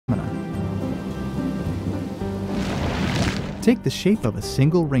Take the shape of a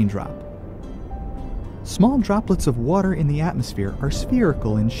single raindrop. Small droplets of water in the atmosphere are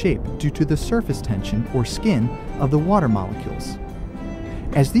spherical in shape due to the surface tension or skin of the water molecules.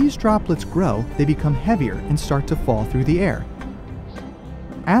 As these droplets grow, they become heavier and start to fall through the air.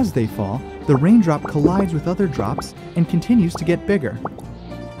 As they fall, the raindrop collides with other drops and continues to get bigger.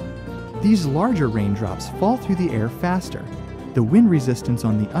 These larger raindrops fall through the air faster. The wind resistance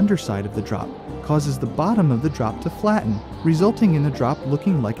on the underside of the drop causes the bottom of the drop to flatten, resulting in the drop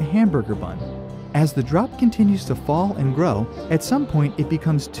looking like a hamburger bun. As the drop continues to fall and grow, at some point it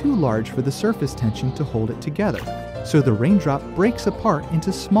becomes too large for the surface tension to hold it together, so the raindrop breaks apart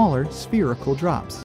into smaller spherical drops.